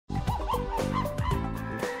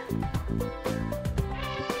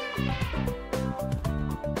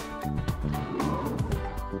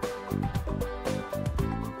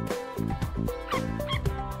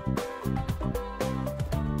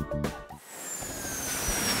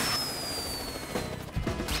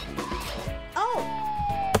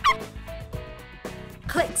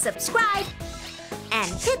subscribe,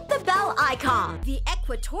 and hit the bell icon. The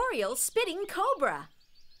Equatorial Spitting Cobra.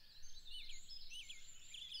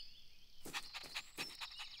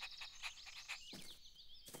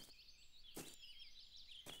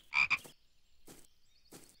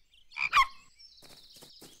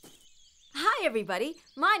 Hi everybody,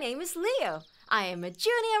 my name is Leo. I am a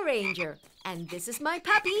junior ranger, and this is my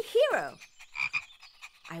puppy, Hero.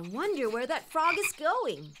 I wonder where that frog is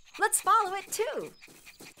going. Let's follow it too.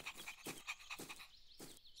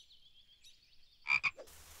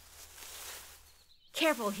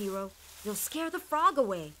 Careful, Hero. You'll scare the frog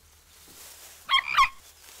away.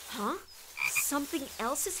 Huh? Something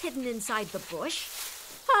else is hidden inside the bush?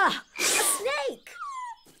 Ah, a snake!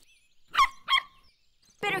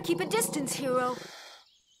 Better keep a distance, Hero.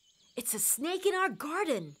 It's a snake in our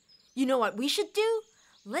garden. You know what we should do?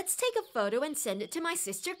 Let's take a photo and send it to my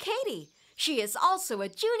sister, Katie. She is also a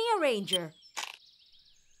junior ranger.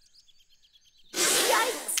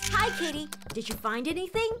 Yikes! Hi, Katie. Did you find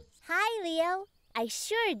anything? Hi, Leo. I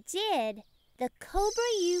sure did. The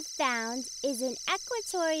cobra you found is an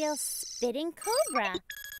equatorial spitting cobra,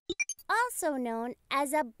 also known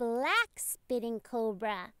as a black spitting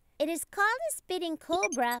cobra. It is called a spitting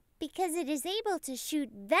cobra because it is able to shoot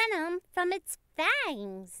venom from its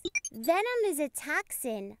fangs. Venom is a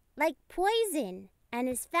toxin, like poison, and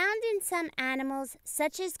is found in some animals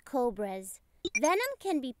such as cobras. Venom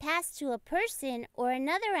can be passed to a person or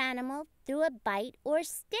another animal through a bite or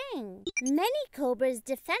sting. Many cobras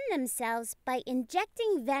defend themselves by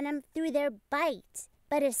injecting venom through their bite,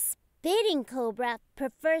 but a spitting cobra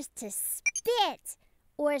prefers to spit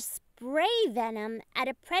or spray venom at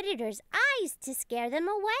a predator's eyes to scare them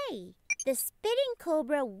away. The spitting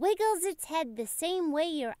cobra wiggles its head the same way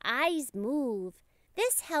your eyes move.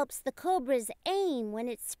 This helps the cobra's aim when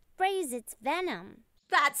it sprays its venom.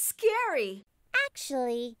 That's scary.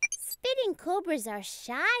 Actually, spitting cobras are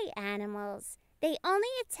shy animals. They only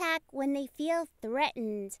attack when they feel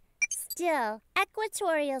threatened. Still,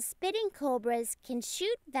 equatorial spitting cobras can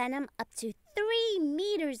shoot venom up to 3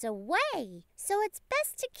 meters away, so it's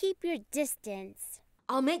best to keep your distance.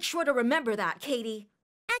 I'll make sure to remember that, Katie.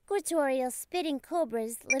 Equatorial spitting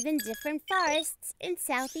cobras live in different forests in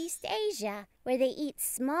Southeast Asia, where they eat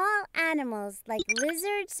small animals like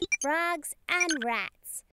lizards, frogs, and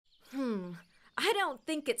rats. I don't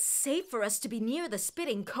think it's safe for us to be near the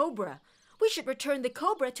spitting cobra. We should return the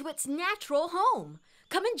cobra to its natural home.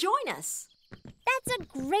 Come and join us. That's a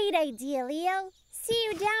great idea, Leo. See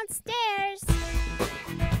you downstairs.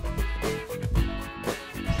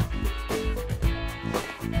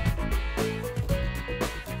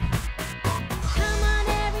 Come on,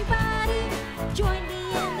 everybody. Join me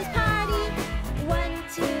in this party. 1,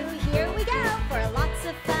 2, here we go. For lots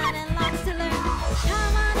of fun and lots to learn.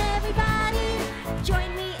 Come on, everybody.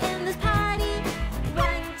 Join me in this party.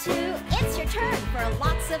 1, 2, it's your turn. For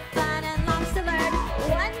lots of fun and lots to learn.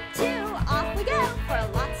 1, 2, off we go. For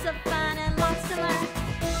lots of fun and lots to learn.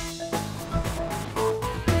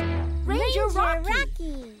 Ranger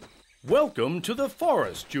Rocky. Welcome to the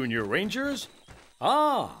forest, Junior Rangers.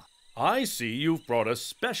 Ah, I see you've brought a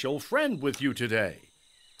special friend with you today.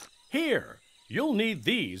 Here, you'll need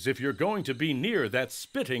these if you're going to be near that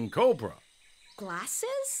spitting cobra.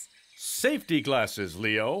 Glasses? Safety glasses,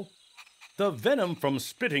 Leo. The venom from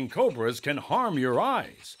spitting cobras can harm your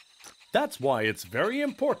eyes. That's why it's very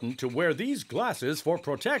important to wear these glasses for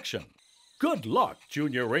protection. Good luck,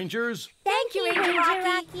 Junior Rangers. Thank you, Ranger Rocky.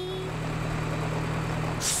 Rocky.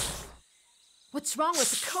 What's wrong with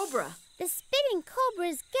the cobra? The spitting cobra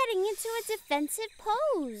is getting into a defensive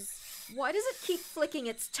pose. Why does it keep flicking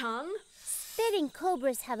its tongue? Spitting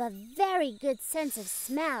cobras have a very good sense of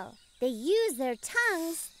smell. They use their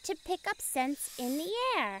tongues to pick up scents in the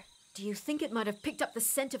air. Do you think it might have picked up the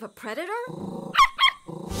scent of a predator?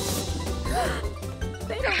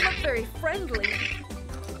 They don't look very friendly.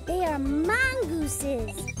 They are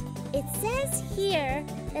mongooses. It says here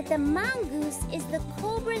that the mongoose is the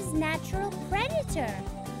cobra's natural predator.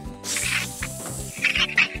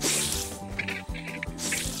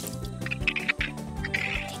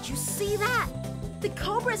 Did you see that? The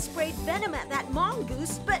cobra sprayed venom at that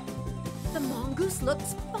mongoose, but the mongoose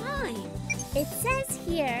looks fine. It says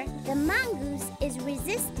here the mongoose is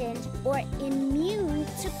resistant or immune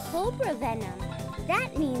to cobra venom.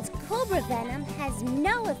 That means cobra venom has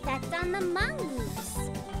no effect on the mongoose.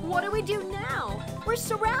 What do we do now? We're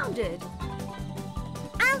surrounded.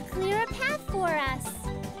 I'll clear a path for us.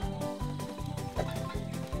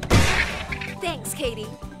 Thanks, Katie.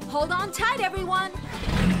 Hold on tight, everyone.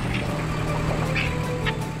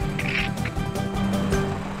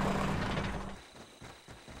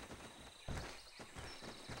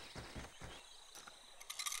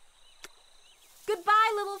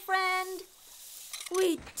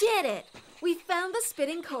 did it! We found the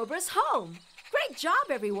spitting cobra's home. Great job,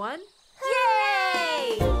 everyone!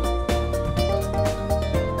 Yay!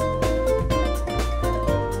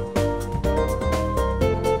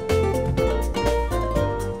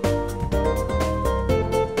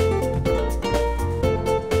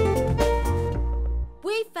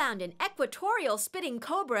 We found an equatorial spitting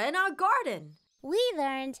cobra in our garden. We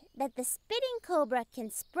learned that the spitting cobra can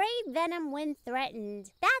spray venom when threatened.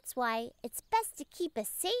 That's why it's best to keep a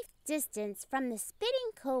safe distance from the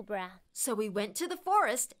spitting cobra. So we went to the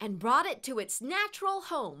forest and brought it to its natural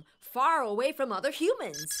home, far away from other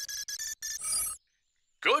humans.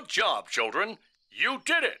 Good job, children. You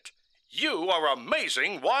did it. You are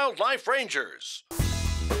amazing wildlife rangers.